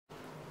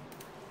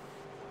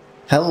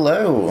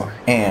Hello,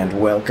 and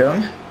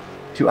welcome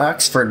to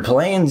Oxford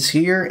Plains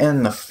here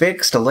in the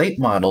Fixed Late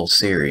Model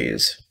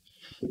series.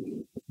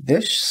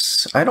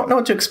 I don't know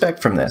what to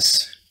expect from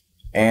this,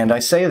 and I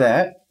say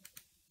that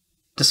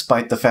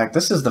despite the fact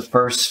this is the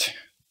first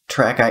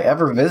track I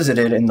ever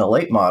visited in the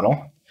late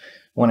model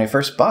when I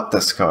first bought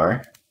this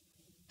car,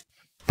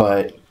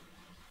 but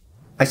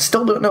I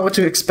still don't know what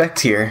to expect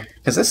here,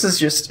 because this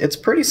is it's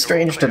pretty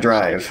strange to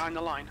drive,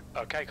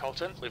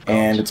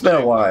 and it's been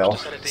a while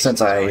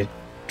since I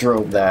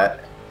drove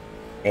that,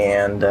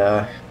 and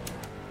I'm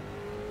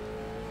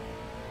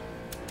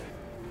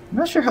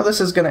not sure how this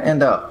is going to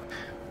end up.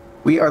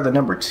 We are the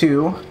number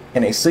 2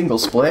 in a single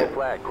split,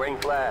 green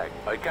flag.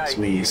 Okay. as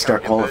we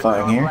start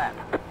qualifying here.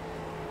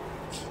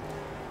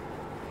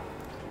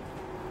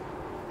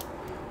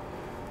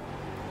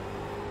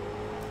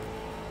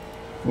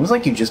 Seems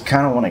like you just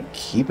kind of want to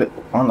keep it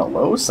on the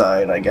low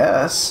side, I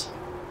guess.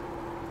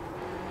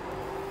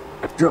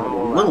 Drove it a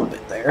little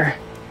bit there.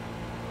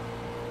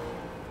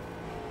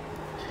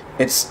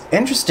 It's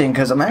interesting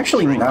because I'm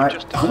actually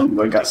not...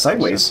 Ooh, I got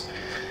sideways.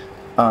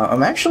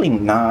 I'm actually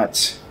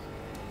not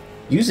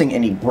using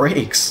any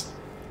brakes.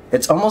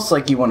 It's almost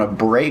like you want to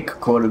brake,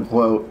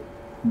 quote-unquote,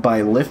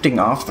 by lifting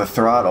off the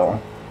throttle.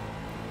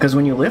 Because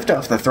when you lift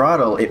off the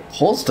throttle, it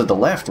pulls to the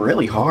left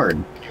really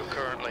hard.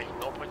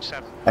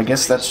 I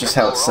guess that's just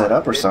how it's set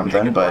up or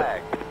something, but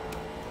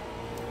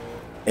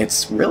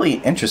it's really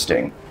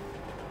interesting.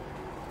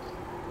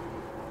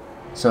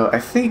 So I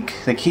think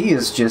the key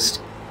is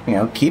just... you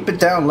know, keep it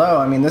down low.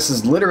 I mean, this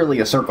is literally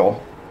a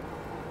circle.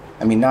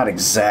 I mean, not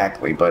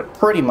exactly, but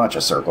pretty much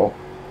a circle.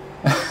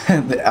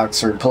 The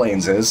Oxford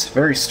Plains is.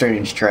 Very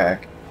strange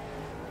track,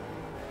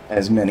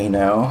 as many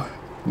know.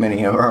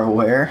 Many are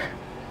aware.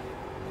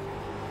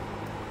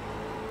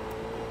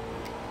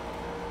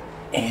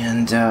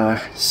 And,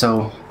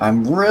 so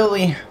I'm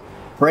really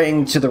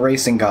praying to the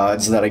racing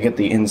gods that I get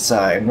the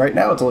inside. Right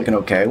now it's looking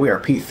okay. We are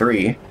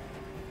P3.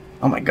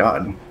 Oh my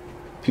god.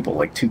 People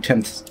like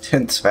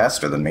 2/10ths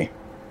faster than me.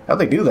 How'd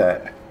they do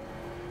that?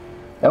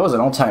 That was an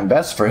all-time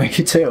best for me,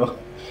 too.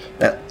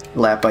 That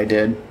lap I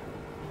did.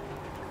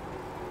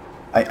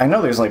 I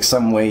know there's, like,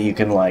 some way you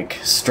can, like,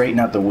 straighten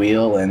out the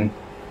wheel and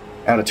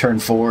out of turn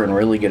 4 and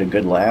really get a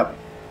good lap.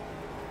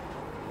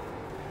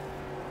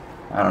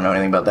 I don't know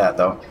anything about that,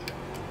 though.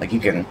 Like, you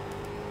can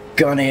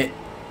gun it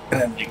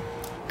and then like,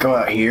 go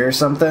out here or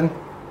something.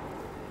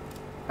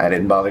 I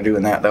didn't bother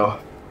doing that, though.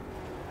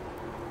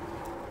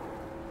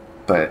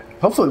 But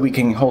hopefully we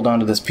can hold on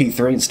to this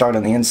P3 and start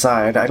on the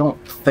inside. I don't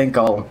think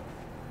I'll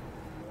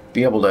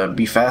be able to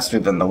be faster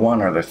than the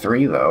 1 or the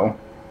 3, though.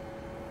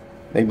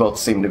 They both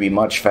seem to be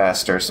much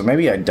faster, so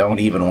maybe I don't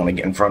even want to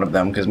get in front of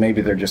them, because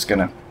maybe they're just going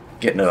to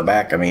get into the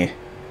back of me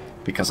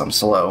because I'm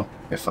slow,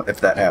 if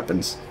that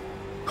happens.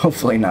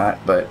 Hopefully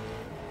not, but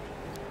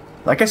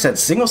like I said,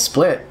 single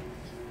split,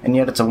 and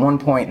yet it's a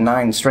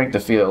 1.9 strength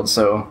of field,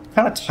 so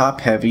kind of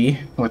top-heavy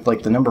with,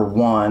 like, the number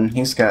 1.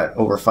 He's got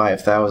over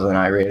 5,000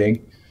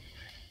 iRating.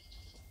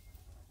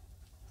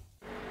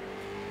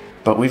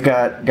 But we've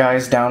got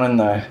guys down in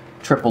the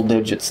triple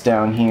digits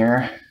down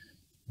here.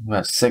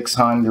 About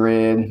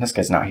 600. This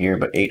guy's not here,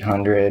 but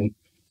 800.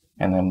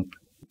 And then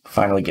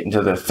finally getting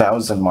to the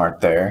 1,000 mark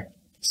there.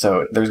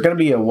 So there's going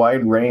to be a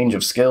wide range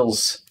of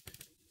skills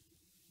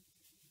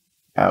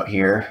out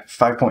here.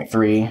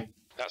 5.3,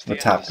 the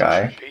top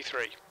guy.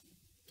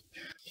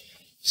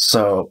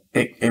 So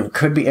it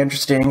could be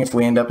interesting if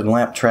we end up in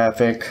lap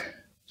traffic.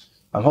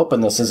 I'm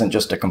hoping this isn't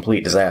just a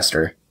complete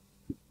disaster.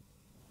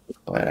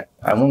 But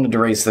I wanted to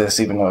race this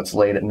even though it's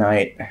late at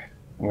night.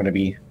 I'm going to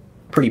be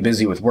pretty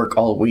busy with work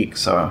all week,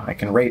 so I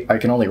can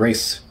only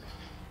race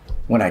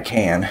when I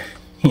can,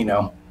 you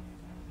know.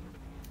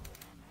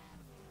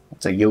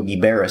 That's a Yogi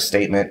Berra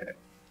statement.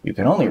 You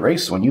can only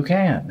race when you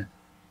can.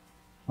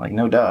 Like,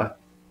 no duh.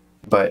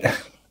 But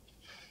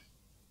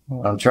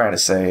what I'm trying to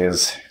say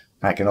is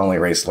I can only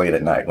race late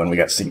at night when we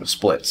got single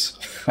splits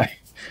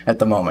at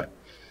the moment.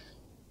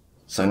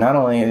 So not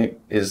only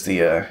is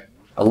the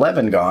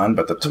 11 gone,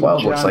 but the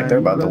 12 looks like they're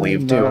about to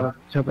leave too.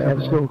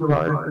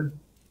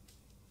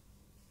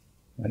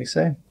 What'd he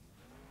say?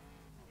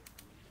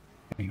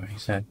 Anyway, he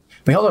said,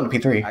 we held on to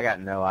P3. I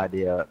got no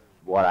idea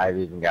what I've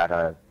even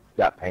got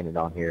painted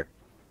on here.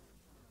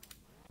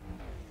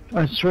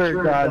 I swear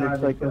to God,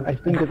 it's like, I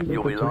think it's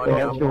like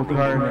a actual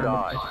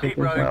car. Pit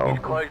road is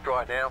closed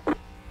right now.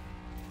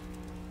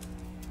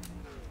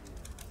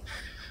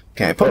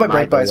 Okay, I put my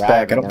brake bias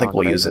back. I don't think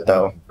we'll use it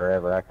though.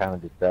 Forever, I kind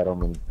of just set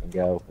them and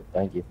go. But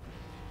thank you.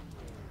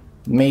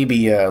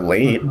 Maybe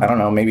late. I don't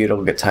know. Maybe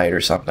it'll get tight or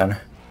something.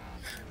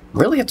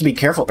 Really have to be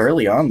careful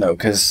early on though,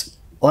 because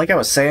like I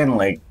was saying,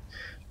 like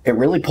it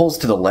really pulls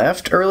to the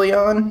left early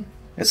on.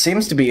 It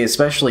seems to be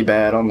especially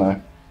bad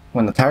on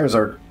when the tires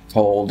are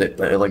cold. It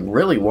like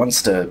really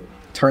wants to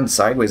turn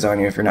sideways on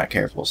you if you're not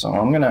careful. So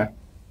I'm gonna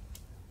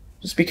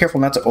just be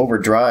careful not to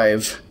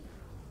overdrive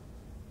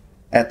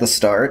at the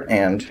start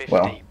and,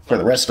 well, for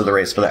the rest of the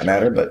race for that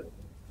matter, but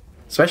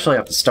especially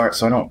at the start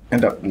so I don't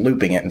end up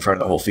looping it in front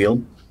of the whole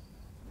field.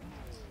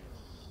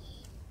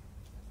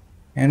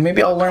 And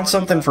maybe I'll learn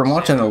something from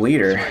watching the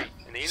leader,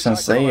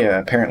 since they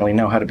apparently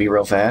know how to be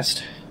real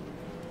fast.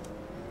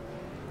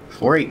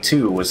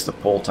 4:82 was the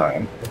pole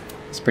time.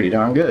 It's pretty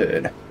darn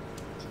good.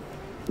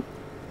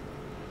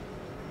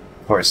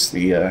 Of course,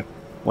 the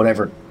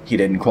whatever he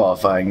did in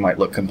qualifying might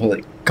look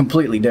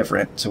completely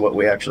different to what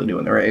we actually do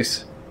in the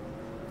race.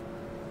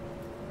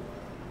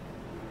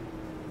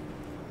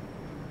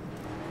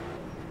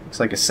 Looks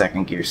like a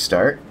second gear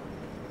start.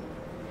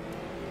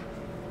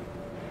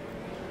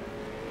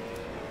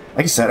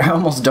 Like I said, I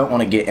almost don't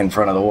want to get in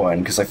front of the one,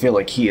 because I feel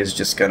like he is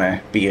just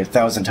gonna be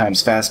 1,000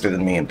 times faster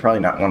than me and probably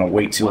not want to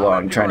wait too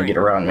long trying to get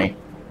around me.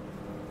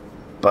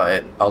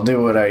 But I'll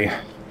do what I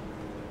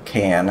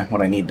can,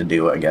 what I need to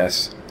do, I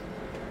guess.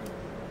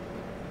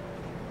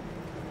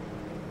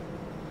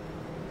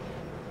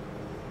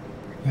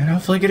 And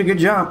hopefully get a good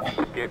jump.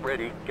 Get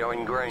ready,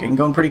 going green. Getting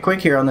going pretty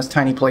quick here on this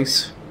tiny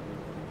place.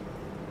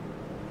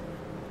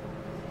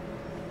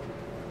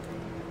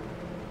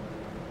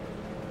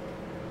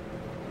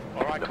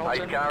 The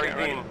pace car is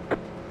in.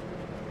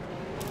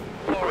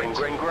 Green,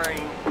 green,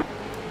 green.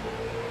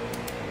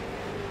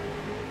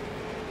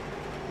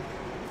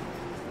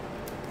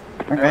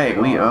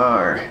 Alright, we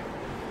are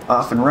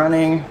off and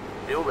running.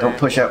 Still there. Don't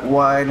push out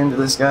wide into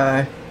this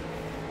guy.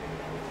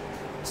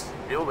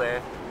 Still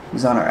there.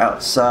 He's on our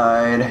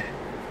outside.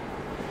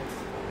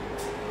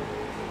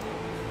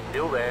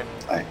 Still there.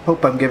 I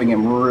hope I'm giving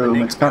him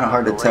room. It's kind of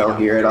hard to tell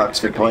here at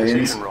Oxford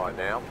Plains. Right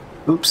now.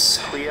 Oops.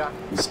 Clear.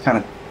 He's kind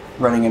of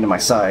running into my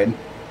side.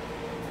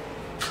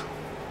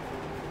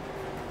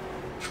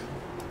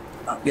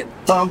 I'll get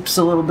bumps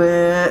a little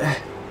bit.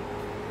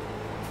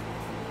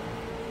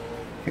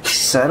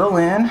 Settle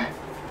in.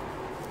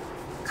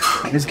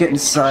 Just getting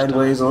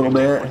sideways a little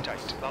bit.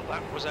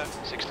 That was at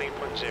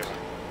 16.0.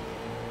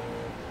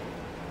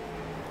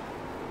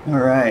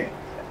 Alright.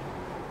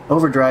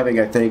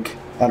 Overdriving, I think,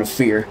 out of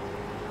fear.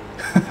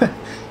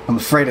 I'm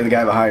afraid of the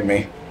guy behind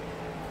me.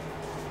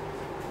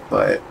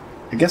 But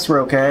I guess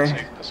we're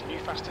okay. That's a new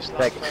fastest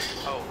lap.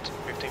 Hold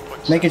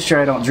 15.7. Making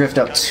sure I don't drift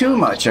up too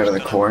much out of the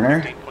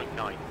corner.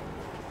 15.9.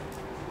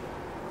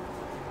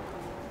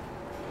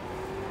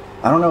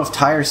 I don't know if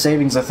tire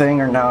saving's a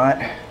thing or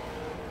not.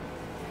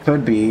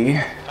 Could be.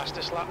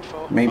 Fastest lap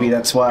for Maybe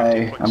that's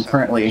why I'm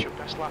currently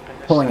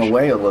pulling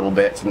away a little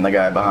bit from the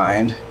guy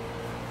behind.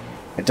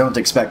 I don't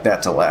expect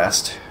that to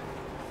last.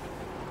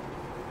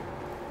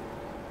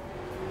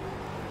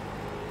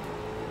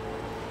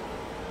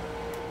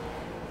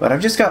 But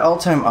I've just got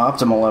all-time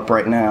optimal up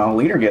right now.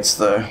 Leader gets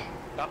the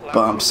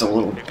bumps a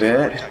little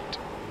bit.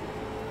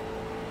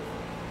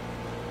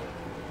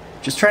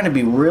 Just trying to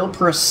be real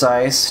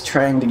precise,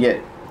 trying to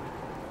get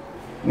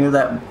near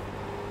that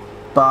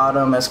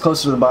bottom, as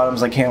close to the bottom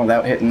as I can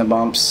without hitting the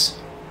bumps.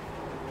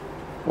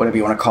 Whatever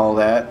you want to call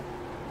that.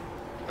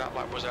 That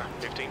lap was at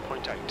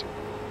 15.8.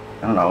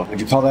 I don't know, would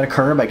you call that a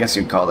curb? I guess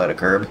you'd call that a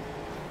curb.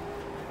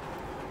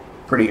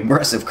 Pretty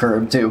aggressive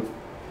curb, too.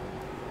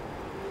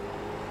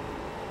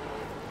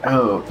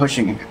 Oh,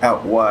 pushing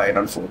out wide,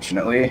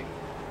 unfortunately.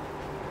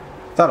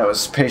 Thought I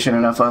was patient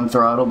enough on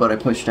throttle, but I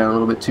pushed out a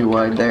little bit too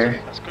wide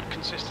there. That's good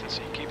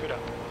consistency. Keep it up.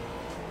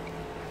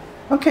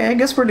 Okay, I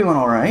guess we're doing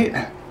alright.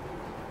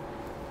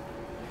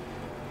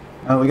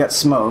 Oh, we got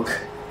smoke.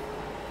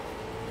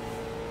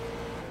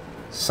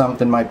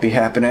 Something might be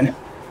happening.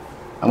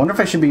 I wonder if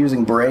I should be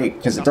using brake,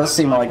 because it does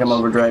seem like I'm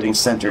overdriving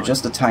center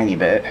just a tiny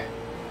bit.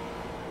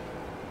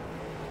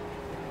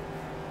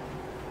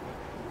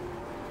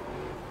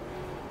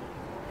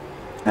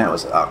 That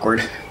was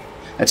awkward.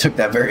 I took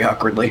that very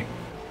awkwardly.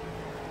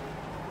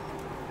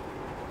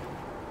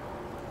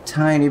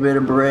 Tiny bit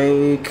of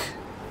brake.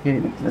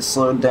 Getting this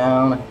slowed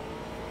down.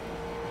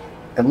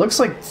 It looks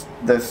like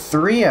the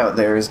 3 out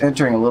there is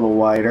entering a little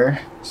wider,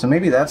 so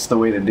maybe that's the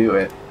way to do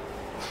it.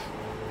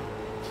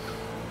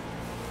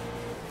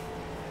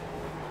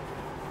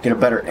 Get a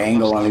better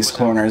angle on these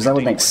corners. That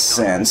would make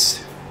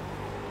sense.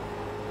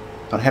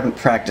 But I haven't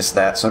practiced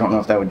that, so I don't know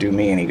if that would do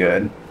me any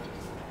good.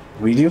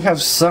 We do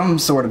have some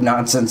sort of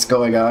nonsense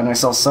going on. I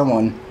saw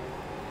someone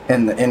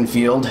in the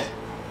infield.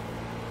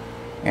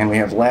 And we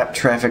have lap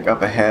traffic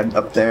up ahead,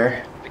 up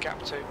there. The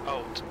gap to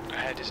Old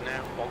ahead is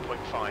now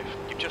 1.5.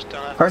 You've just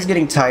done a... Car's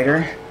getting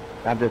tighter.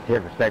 I'm just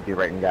here for safety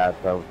rating, guys,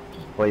 so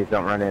just please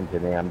don't run into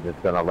me. I'm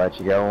just gonna let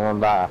you go on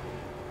by.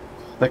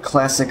 The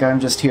classic, I'm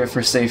just here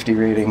for safety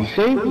rating.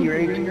 Safety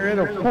rating, you're at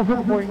a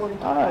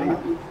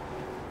 4.5.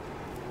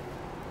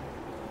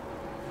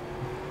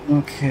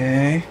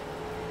 Okay.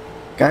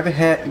 Guy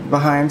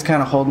behind's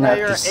kind of holding Yeah, at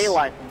you're an this A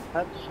license.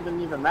 That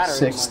shouldn't even matter.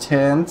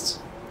 6/10.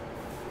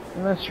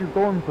 Unless you're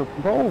going for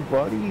pro,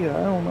 buddy,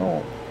 I don't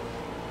know.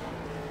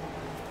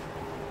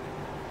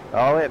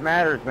 Oh, it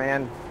matters,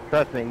 man.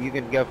 Trust me, you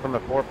can go from a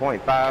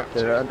 4.5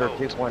 to under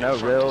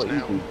 2.0 real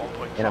easy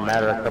in a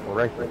matter of a couple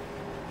races.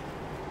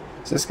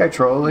 Is this guy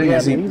trolling? Yeah,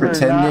 Is he believe it or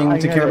pretending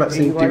not, to I care had about an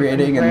safety A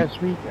rating and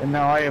last week, and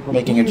now I have a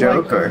making a B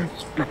joke, or?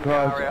 license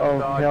because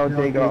of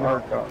Talladega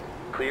ARCA.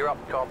 Clear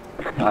up top.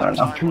 I don't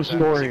know. True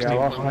story, I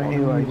lost my A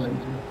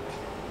license.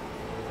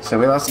 So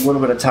we lost a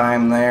little bit of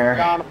time there.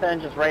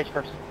 Jonathan just raced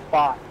for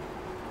spot.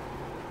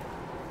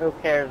 Who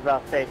cares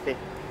about safety?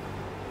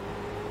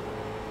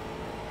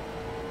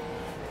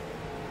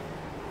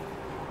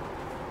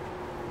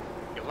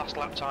 Your last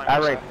lap time I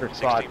was race for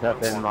spots up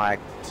in 16.1. like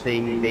C,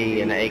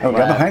 D, and A Oh, class.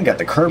 guy behind got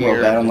the curb Here,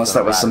 rolled out, just unless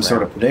gonna that was ride some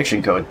sort of around.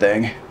 prediction code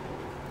thing.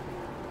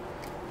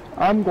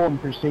 I'm going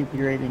for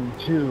safety rating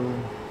too.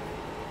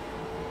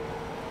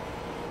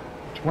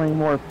 20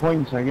 more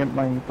points, I get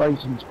my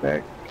license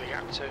back. The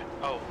gap to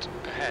Alt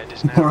ahead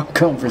is We're now all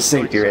going for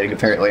safety rating,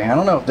 apparently. I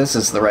don't know if this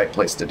is the right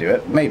place to do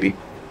it. Maybe.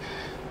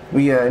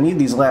 We need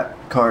these lap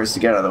cars to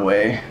get out of the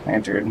way. I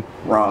entered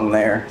wrong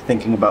there,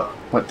 thinking about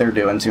what they're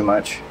doing too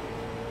much.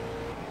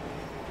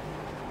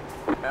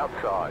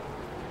 Outside.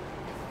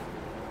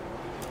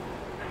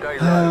 Stay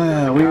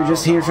low. We were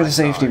just here for the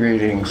safety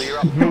ratings. Clear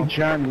up Hey top.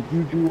 John, did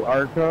you do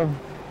ARCA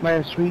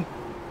last week?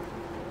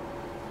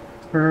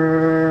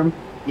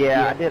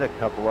 Yeah, I did a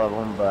couple of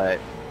them, but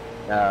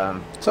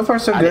So far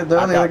so I good did- though.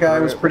 I The got other guy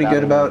through was it pretty without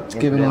good about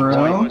any giving incident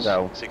room. points,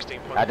 so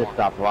 16.1. I just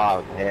stopped while I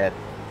was ahead.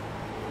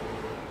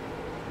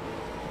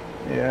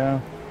 Yeah.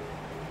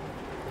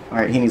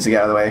 Alright, he needs to get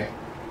out of the way.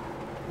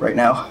 Right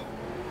now.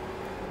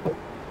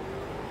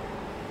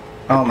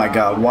 Oh my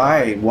god,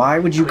 why? Why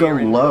would you go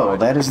low?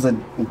 That is the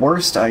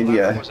worst Lap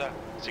idea. was at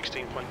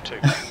 16.2.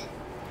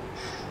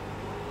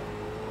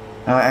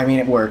 I mean,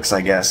 it works,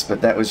 I guess,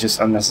 but that was just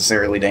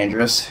unnecessarily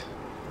dangerous.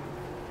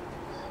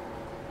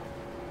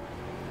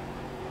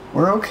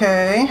 We're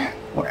okay.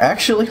 We're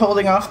actually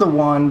holding off the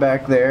one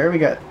back there. We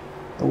got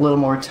a little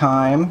more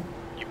time.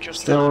 You've just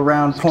Still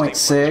around 0.6,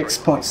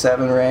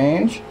 16.3. 0.7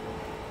 range.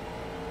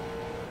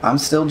 I'm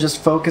still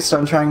just focused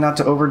on trying not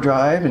to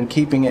overdrive and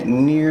keeping it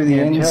near the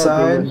Tailgate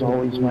inside. is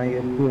always my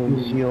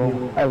Achilles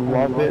heel. I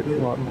love it,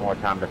 but More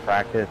time to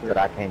practice, but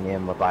I came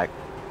in with like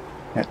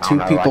Got I two don't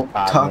know, people like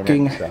 5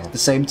 talking minutes, so. at the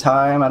same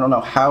time. I don't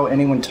know how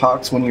anyone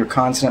talks when you're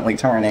constantly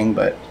turning,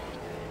 but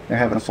they're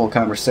having a full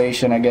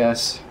conversation, I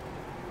guess.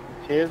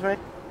 Excuse me?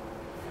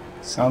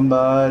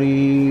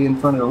 Somebody in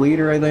front of the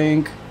leader, I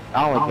think.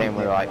 I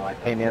only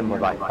came in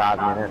with like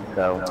 5 minutes,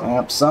 so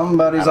Yep,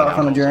 somebody's off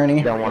on a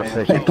journey. don't want to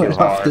push They it put too it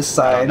off hard. this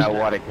side. I don't know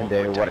what it can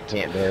do, what it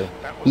can't do.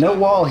 That was No at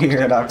wall here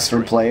at 16.3.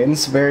 Oxford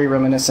Plains. Very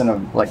reminiscent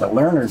of like a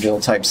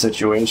Lernerville type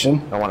situation.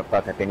 Don't want to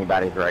fuck up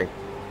anybody's race.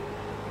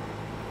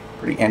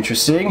 Pretty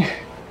interesting.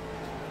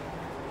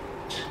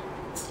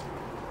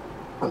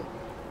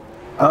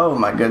 Oh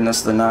my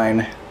goodness, the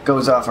 9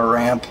 goes off a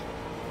ramp.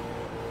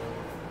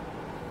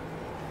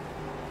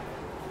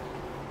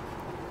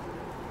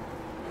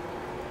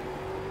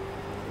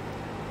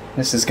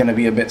 This is going to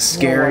be a bit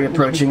scary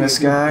approaching this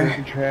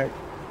guy. Track.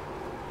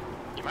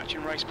 You're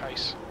matching race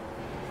pace.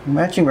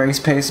 Matching race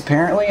pace,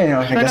 apparently. You know,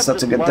 I guess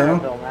that's a good thing.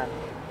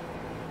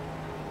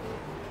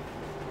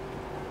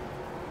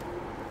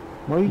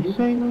 What are you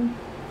saying?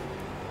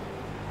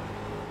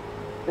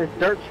 This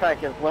dirt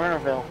track is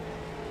Lernerville.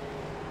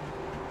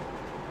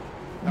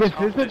 This is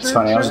a It's dirt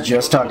funny, I was track?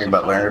 just talking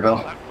about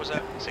Lernerville. Lap was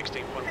at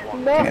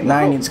 16.1. Okay,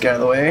 9 needs to get out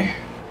of the way.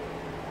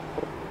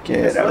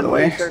 Get out of the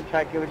way. This dirt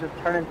track, it would just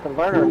turn into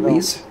Lernerville.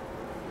 Please.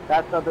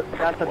 That's a dirt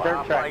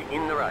Halfway track.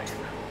 in the race.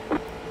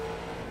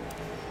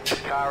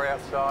 Car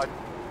outside.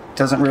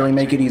 Doesn't really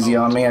make it easy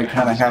on me. I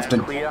kind of have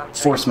to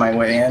force my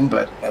way in,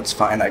 but that's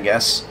fine, I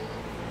guess.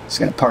 Just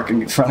gonna park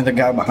in front of the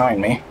guy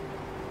behind me.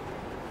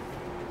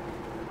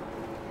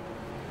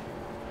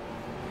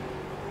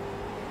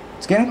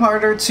 It's getting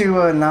harder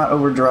to not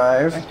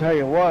overdrive. I tell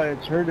you what,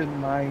 it's hurting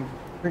my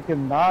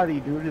freaking body,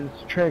 dude. This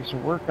track's a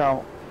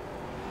workout.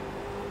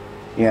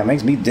 Yeah, it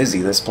makes me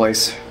dizzy, this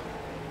place.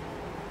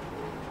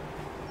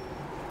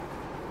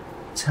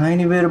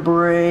 Tiny bit of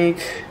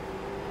brake.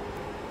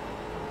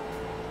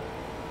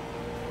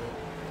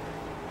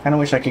 Kinda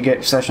wish I could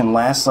get session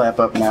last lap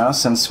up now,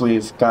 since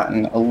we've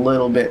gotten a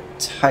little bit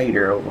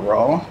tighter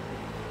overall.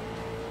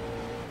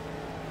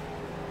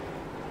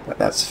 But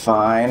that's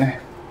fine.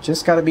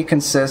 Just gotta be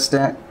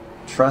consistent.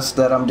 Trust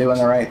that I'm doing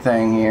the right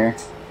thing here.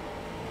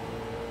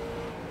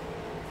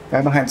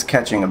 Guy behind's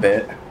catching a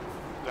bit.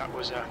 That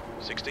was at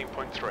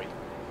 16.3.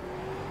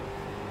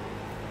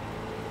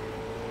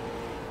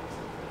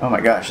 Oh my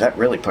gosh, that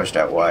really pushed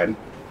out wide.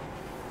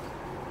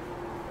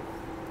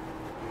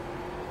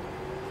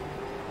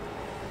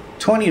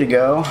 $20 to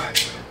go.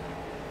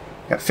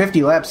 Got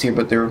 50 laps here,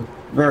 but they're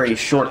very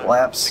short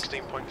laps.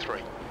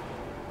 16.3.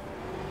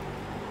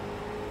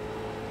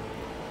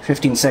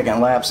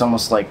 15-second laps,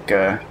 almost like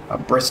a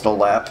Bristol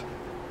lap.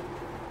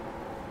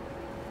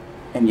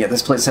 And yeah,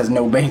 this place has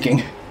no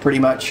banking, pretty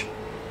much.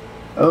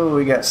 Oh,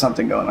 we got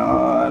something going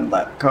on.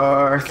 Lap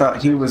car.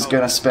 Thought he was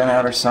gonna spin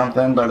out or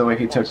something by the way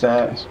he took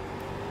that.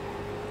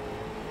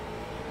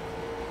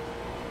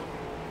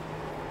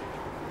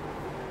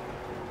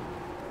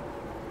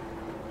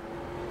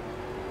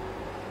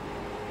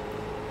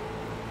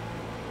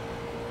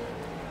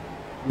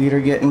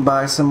 Leader getting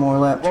by some more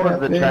lap What was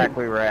the traffic. track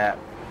we were at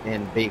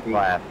in B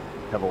class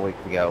a couple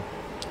weeks ago?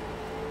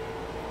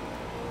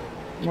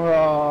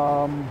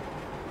 Um,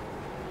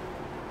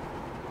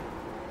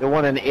 The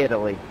one in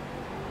Italy.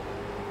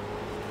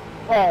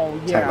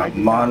 Oh yeah. about I did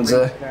not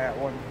Monza. race that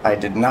one. I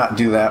did not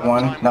do that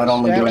one. Not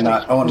only do I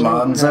not own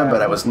Monza,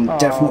 but I was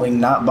definitely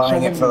not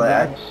buying it for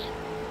that.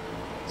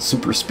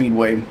 Super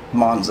Speedway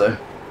Monza.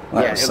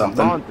 That yeah, was it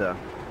something. was Monza.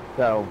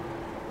 So,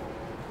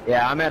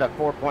 yeah, I'm at a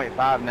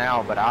 4.5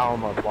 now, but I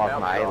almost lost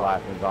my A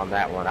license on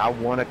that one. I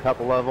won a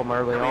couple of them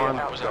early on,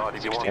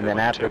 and then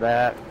after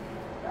that,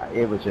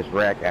 it was just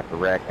wreck after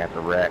wreck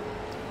after wreck.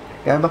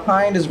 Guy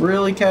behind is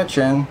really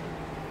catching.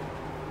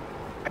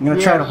 I'm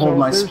gonna try to hold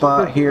my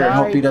spot here and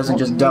hope he doesn't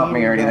just dump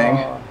me or anything.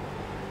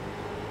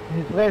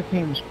 His last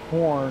name's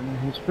Korn.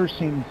 His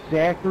first name's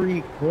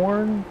Zachary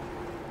Korn,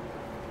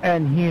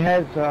 and he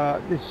has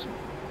this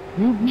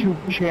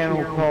YouTube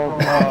channel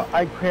called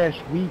I Crash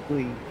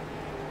Weekly.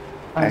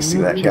 I see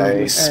that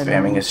guy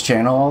spamming his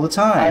channel all the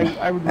time.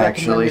 I would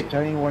recommend it to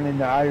anyone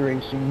into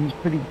iRacing. He's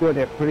pretty good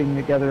at putting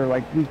together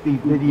like weekly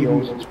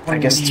videos. I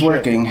guess it's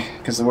working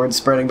because the word's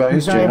spreading about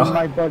his He's channel. not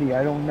my buddy.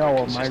 I don't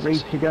know him. I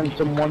raced against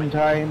him one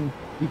time.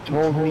 He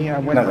told me I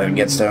went. Nothing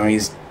against him.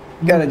 He's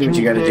gotta do what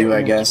you gotta do,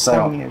 I guess. I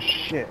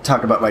don't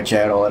talk about my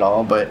channel at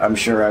all, but I'm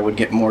sure I would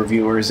get more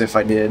viewers if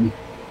I did.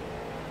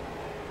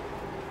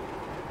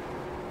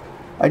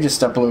 I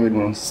just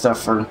upload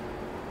stuff for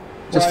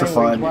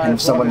fun, and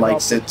if someone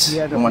likes it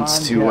and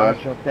wants to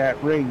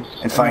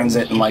and finds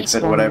it and likes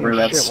it, whatever,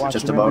 that's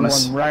just a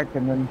bonus.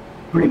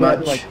 Pretty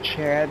much. Like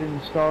Chad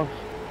and stuff.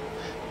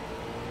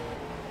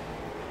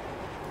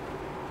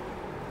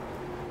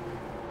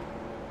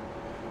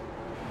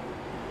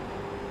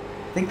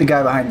 I think the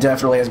guy behind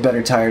definitely has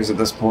better tires at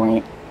this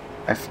point.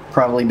 I've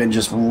probably been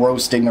just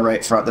roasting the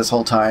right front this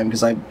whole time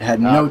because I had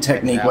no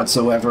technique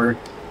whatsoever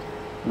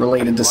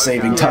related to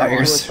saving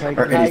tires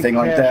or anything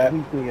like that.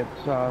 Weekly.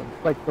 It's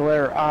like the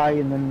letter I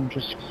and then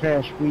just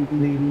Crash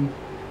Weekly.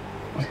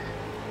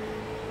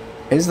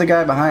 Is the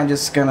guy behind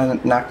just gonna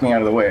knock me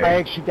out of the way? I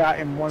actually got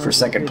in one for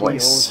second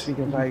place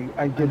because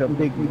I did a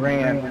big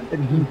rant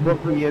and he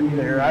put me in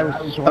there. I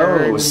was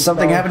oh,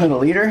 something happened to the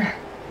leader?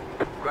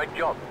 Great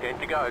job. Time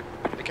to go.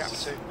 The gap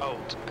to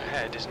Old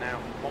ahead is now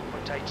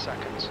 1.8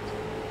 seconds.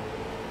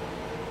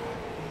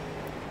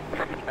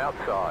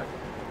 Outside.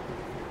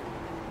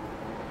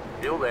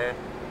 Still there.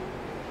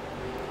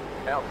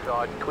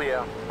 Outside,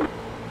 clear.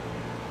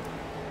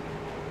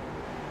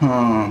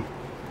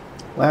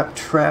 Lap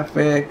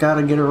traffic,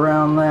 gotta get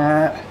around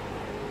that.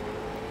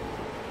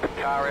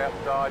 Car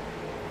outside.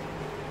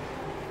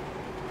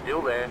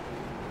 Still there.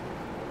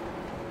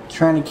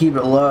 Trying to keep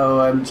it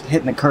low. I'm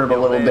hitting the curb a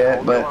little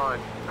bit, but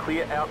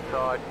clear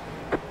outside.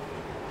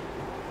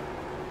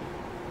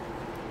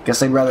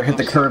 guess I'd rather hit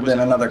the curb than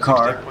another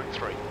car.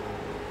 16.3.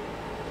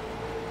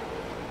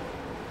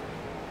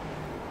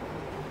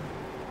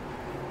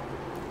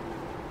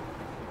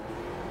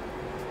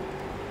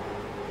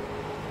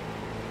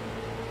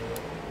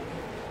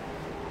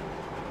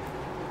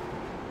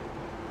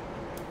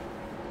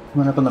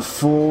 Went up on the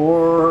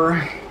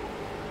 4.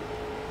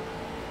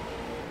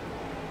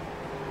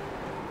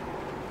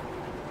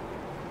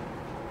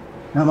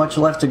 Not much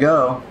left to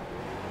go,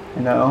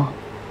 you know.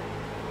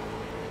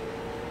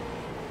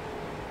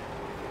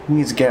 He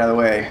needs to get out of the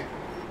way.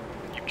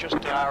 You've just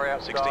done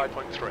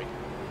 16.3.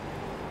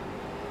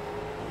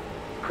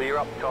 Clear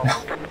up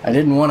top. I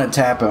didn't want to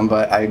tap him,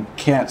 but I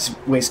can't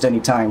waste any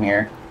time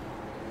here.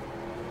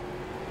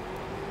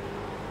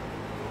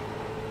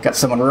 Got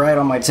someone right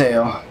on my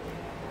tail.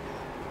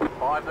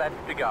 5 laps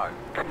to go.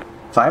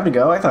 5 to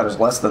go? I thought it was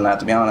less than that,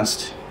 to be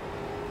honest.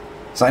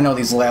 So I know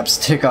these laps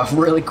tick off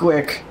really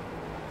quick.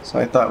 So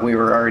I thought we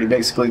were already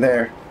basically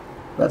there.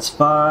 That's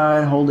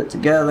fine. Hold it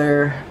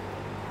together.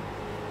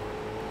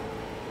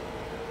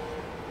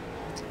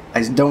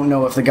 I don't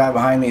know if the guy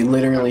behind me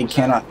literally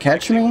cannot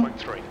catch me,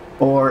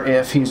 or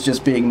if he's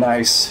just being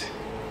nice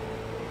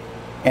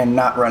and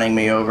not running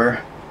me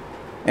over.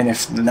 And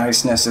if the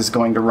niceness is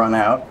going to run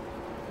out.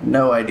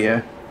 No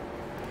idea.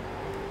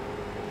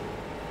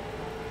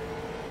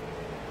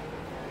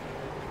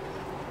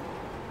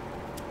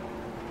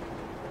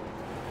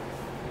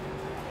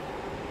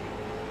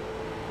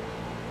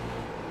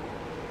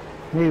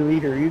 Hey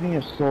leader, you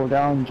need to slow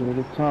down, dude.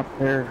 It's not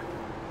fair.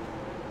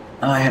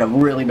 I had a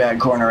really bad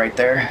corner right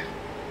there.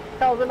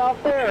 How's it not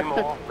fair? 2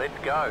 more. Let's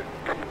go.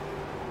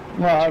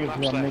 No, I Two was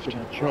laps left. making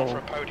a We're on for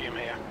a joke. podium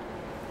here.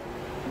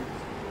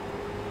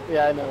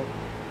 Yeah, I know.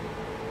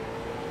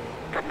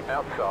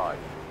 Outside.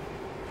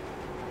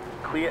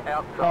 Clear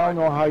outside. I don't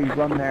know how you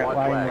run that White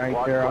line flag, right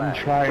white there. I'm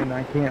flag. trying,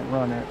 I can't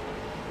run it.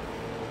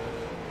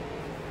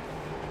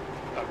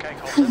 Okay,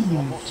 Colton,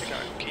 one more to go.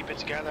 Keep it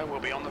together,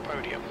 we'll be on the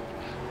podium.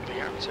 The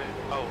gap to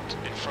Old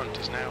in front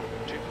is now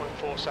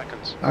 2.4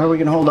 seconds. How are we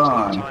gonna hold The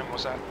on? time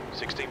was at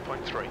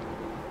 16.3.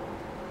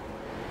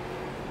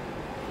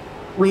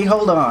 We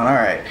hold on,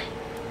 alright.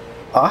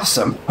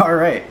 Awesome,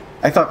 alright.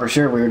 I thought for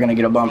sure we were gonna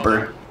get a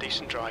bumper.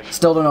 Decent drive.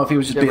 Still don't know if he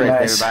was just Good being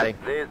race, nice.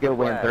 everybody. There's Good the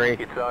win, flag.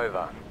 3. It's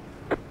over.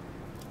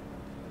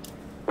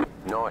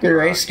 Nice Good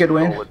race, good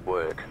win. Solid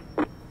work.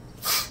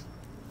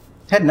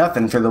 Had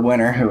nothing for the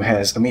winner, who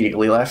has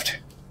immediately left.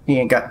 He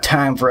ain't got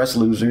time for us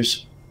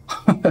losers.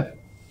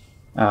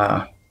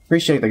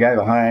 Appreciate the guy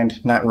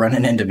behind not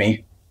running into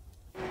me.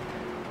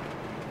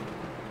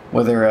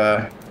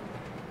 Whether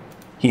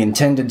he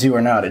intended to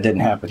or not, it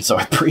didn't happen, so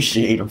I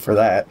appreciate him for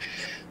that.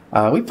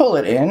 We pull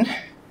it in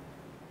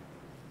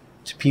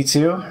to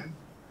P2.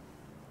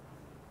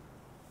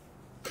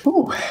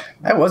 Whew,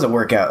 that was a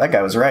workout. That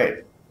guy was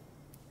right.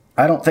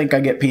 I don't think I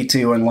get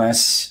P2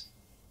 unless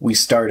we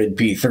started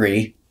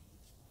P3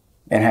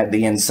 and had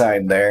the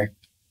inside there.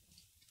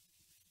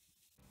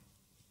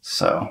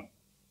 So,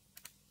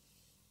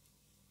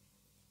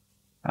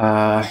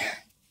 I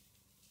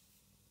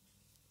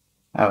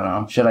don't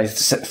know. Should I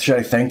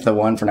thank the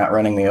one for not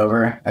running me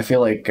over? I feel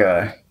like,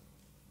 I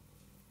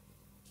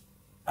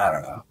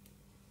don't know.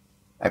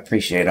 I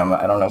appreciate him.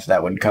 I don't know if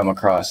that would come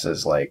across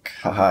as like,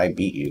 haha, I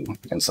beat you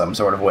in some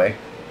sort of way.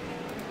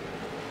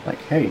 Like,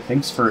 hey,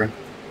 thanks for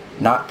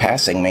not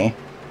passing me.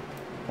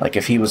 Like,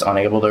 if he was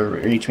unable to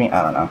reach me,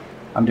 I don't know.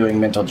 I'm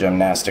doing mental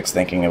gymnastics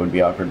thinking it would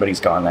be awkward, but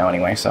he's gone now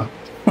anyway, so.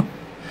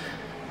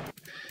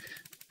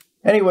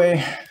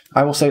 Anyway,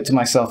 I will say it to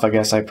myself, I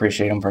guess. I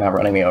appreciate him for not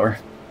running me over.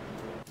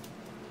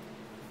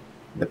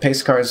 The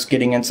pace car is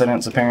getting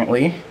incidents,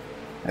 apparently,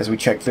 as we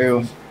check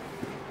through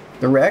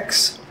the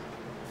wrecks.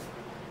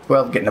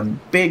 12 getting a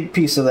big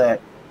piece of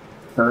that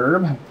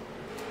curb.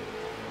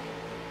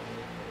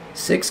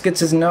 6 gets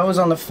his nose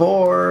on the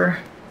 4.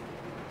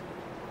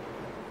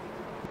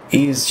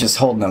 He's just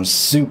holding them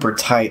super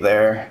tight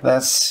there.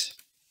 That's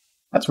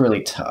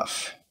really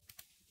tough.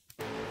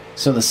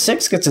 So the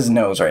 6 gets his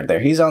nose right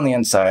there. He's on the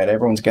inside.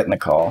 Everyone's getting the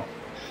call.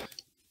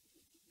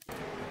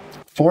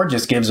 4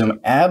 just gives him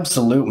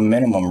absolute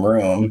minimum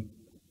room.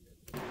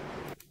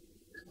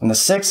 And the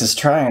 6 is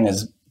trying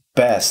his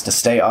best to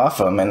stay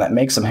off him, and that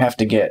makes him have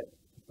to get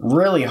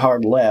really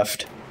hard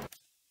left.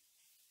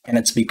 And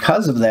it's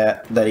because of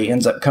that that he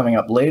ends up coming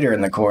up later in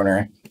the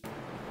corner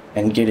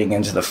and getting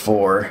into the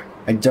 4.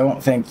 I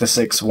don't think the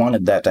 6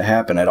 wanted that to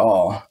happen at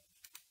all.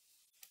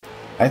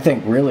 I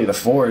think really the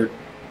 4,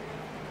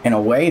 in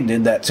a way,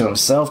 did that to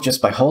himself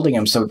just by holding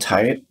him so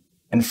tight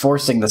and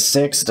forcing the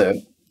 6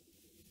 to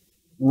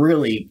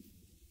really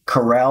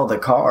corral the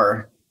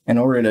car in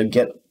order to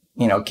get,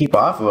 you know, keep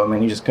off of him,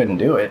 and he just couldn't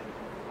do it.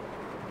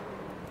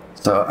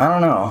 So, I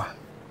don't know.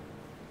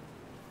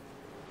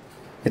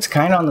 It's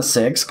kind of on the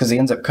 6 because he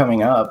ends up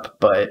coming up,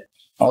 but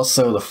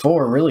also the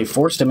 4 really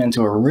forced him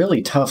into a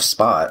really tough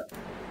spot.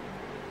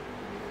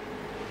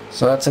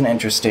 So that's an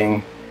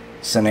interesting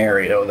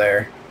scenario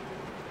there.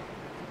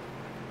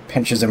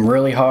 Pinches him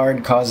really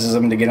hard, causes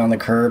him to get on the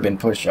curb and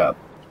push up.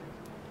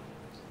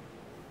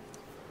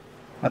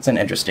 That's an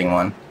interesting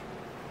one.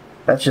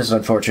 That's just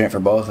unfortunate for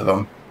both of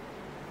them,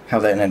 how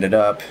that ended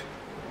up.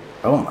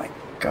 Oh my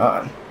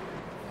god.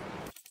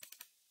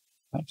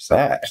 What's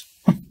that?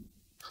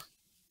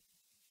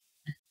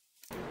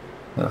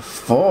 The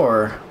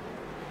 4,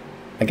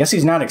 I guess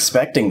he's not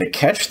expecting to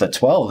catch the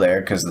 12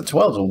 there, because the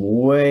 12's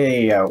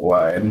way out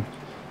wide.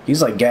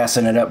 He's like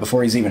gassing it up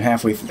before he's even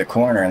halfway through the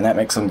corner, and that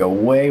makes him go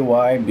way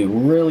wide, be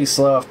really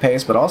slow off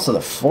pace, but also the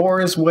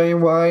 4 is way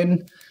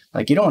wide.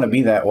 Like, you don't want to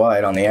be that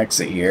wide on the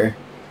exit here,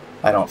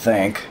 I don't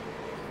think.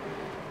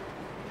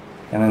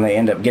 And then they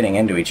end up getting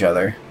into each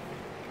other.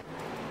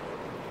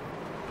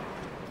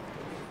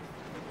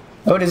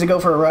 Oh, does he go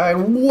for a ride?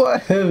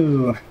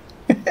 Whoa!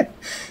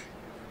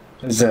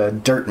 Those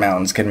dirt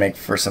mounds can make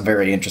for some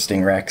very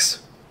interesting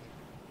wrecks.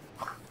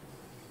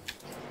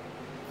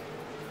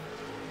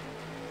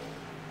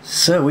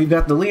 So we've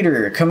got the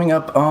leader coming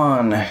up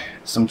on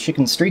some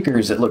chicken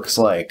streakers, it looks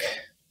like.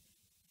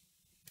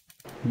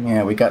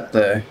 Yeah, we got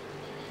the...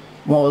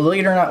 Well, the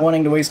leader not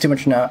wanting to waste too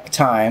much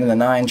time, the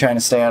 9 trying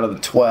to stay out of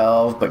the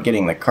 12, but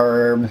getting the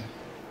curb.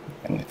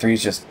 And the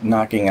 3's just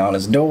knocking on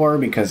his door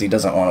because he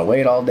doesn't want to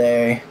wait all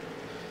day.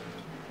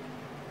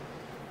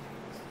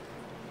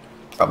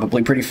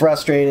 Probably pretty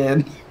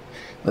frustrated.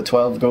 The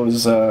 12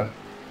 goes for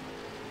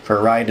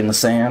a ride in the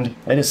sand.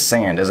 It is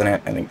sand, isn't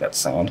it? I think that's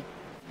sand.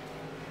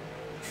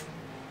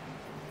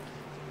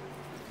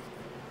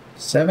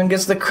 7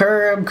 gets the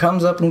curb,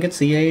 comes up and gets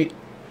the 8.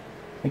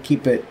 They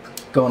keep it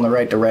going the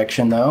right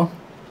direction, though.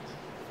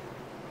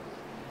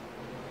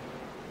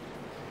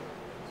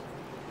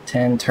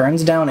 10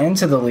 turns down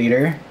into the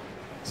leader.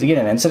 Does he get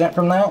an incident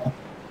from that?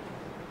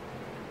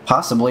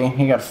 Possibly.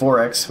 He got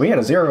 4x. We had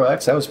a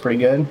 0x. That was pretty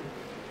good.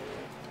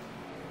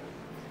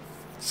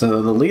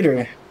 So the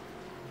leader,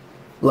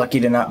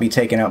 lucky to not be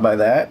taken out by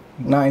that.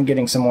 9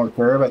 getting some more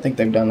curb. I think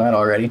they've done that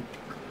already.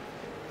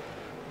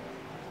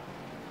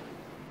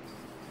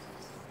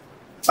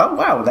 Oh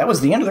wow, that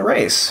was the end of the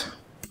race.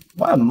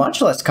 Wow,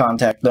 much less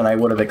contact than I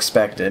would have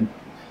expected.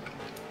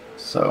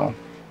 So,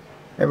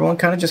 everyone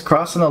kind of just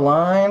crossing the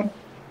line,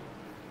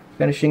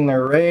 finishing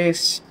their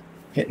race,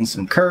 hitting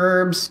some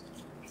curbs.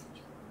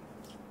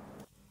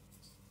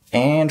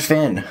 And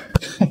Finn.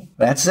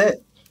 That's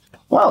it.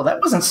 Wow,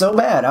 that wasn't so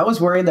bad. I was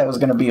worried that was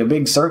going to be a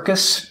big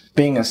circus,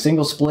 being a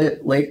single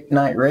split late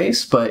night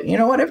race, but you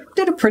know what? It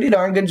did a pretty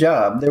darn good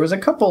job. There was a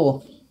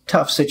couple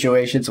tough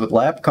situations with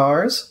lap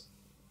cars,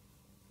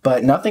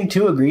 but nothing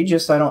too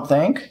egregious, I don't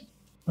think.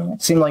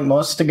 It seemed like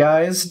most of the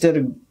guys did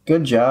a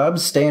good job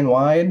staying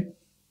wide.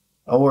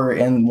 or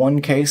in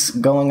one case,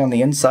 going on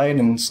the inside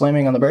and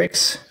slamming on the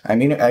brakes. I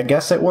mean, I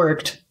guess it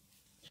worked.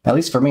 At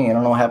least for me. I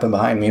don't know what happened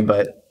behind me,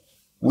 but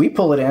we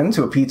pull it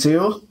into a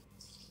P2.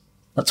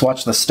 Let's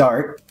watch the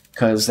start,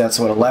 because that's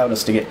what allowed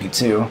us to get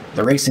P2.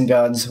 The racing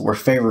gods were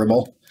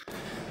favorable.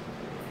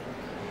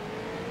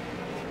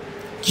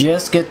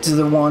 Just get to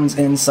the ones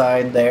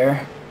inside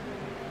there.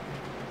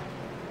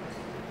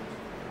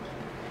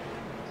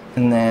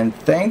 And then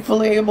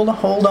thankfully able to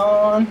hold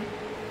on.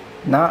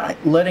 Not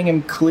letting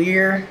him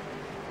clear.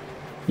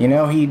 You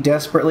know, he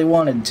desperately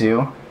wanted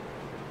to.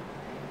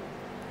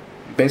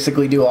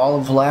 Basically do all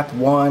of lap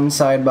 1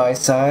 side by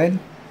side.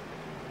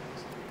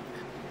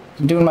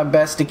 I'm doing my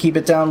best to keep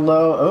it down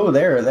low. Oh,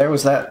 there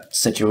was that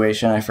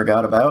situation I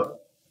forgot about.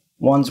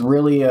 One's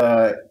really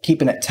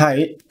keeping it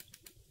tight.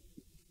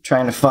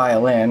 Trying to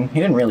file in. He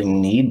didn't really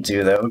need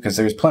to, though, because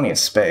there's plenty of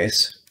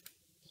space.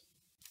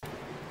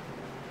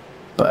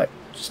 But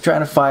just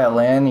trying to file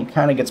in. He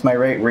kind of gets my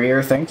right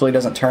rear. Thankfully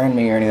doesn't turn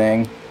me or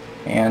anything.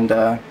 And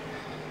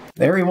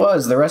there he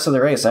was the rest of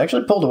the race. I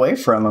actually pulled away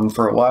from him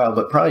for a while,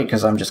 but probably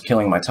because I'm just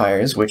killing my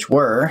tires, which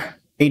were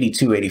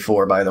 82,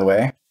 84, by the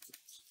way.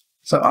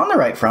 So on the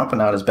right front, but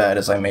not as bad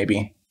as I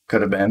maybe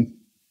could have been.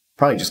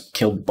 Probably just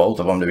killed both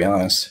of them, to be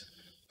honest.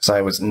 Because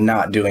I was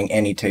not doing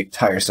any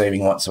tire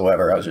saving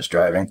whatsoever. I was just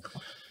driving.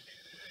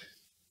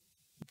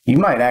 You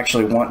might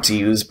actually want to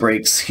use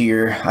brakes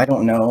here. I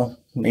don't know.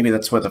 Maybe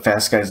that's what the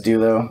fast guys do,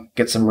 though.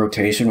 Get some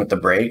rotation with the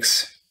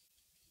brakes.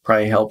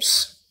 Probably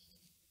helps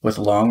with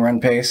long run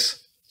pace.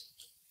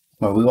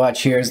 What we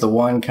watch here is the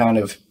one kind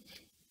of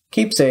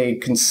keeps a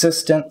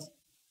consistent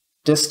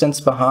distance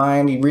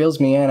behind. He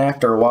reels me in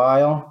after a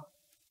while.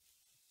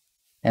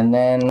 And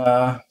then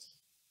I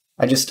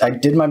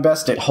did my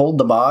best to hold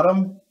the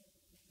bottom.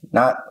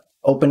 Not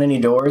open any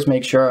doors,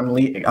 make sure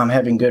I'm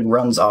having good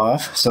runs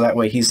off, so that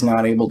way he's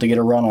not able to get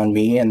a run on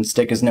me and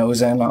stick his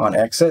nose in on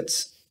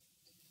exits.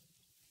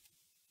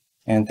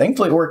 And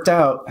thankfully it worked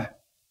out.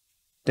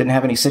 Didn't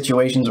have any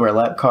situations where a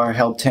lap car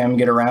helped him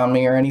get around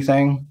me or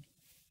anything.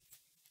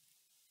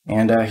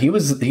 And he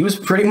was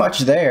pretty much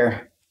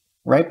there,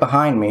 right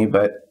behind me,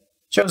 but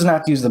chose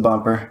not to use the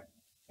bumper,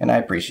 and I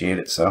appreciate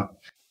it. So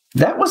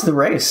that was the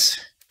race,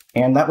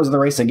 and that was the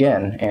race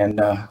again,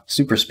 and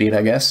super speed,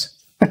 I guess.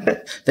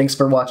 Thanks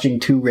for watching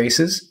 2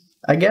 races,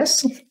 I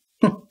guess.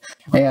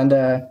 And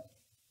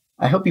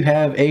I hope you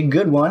have a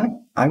good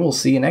one. I will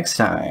see you next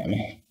time.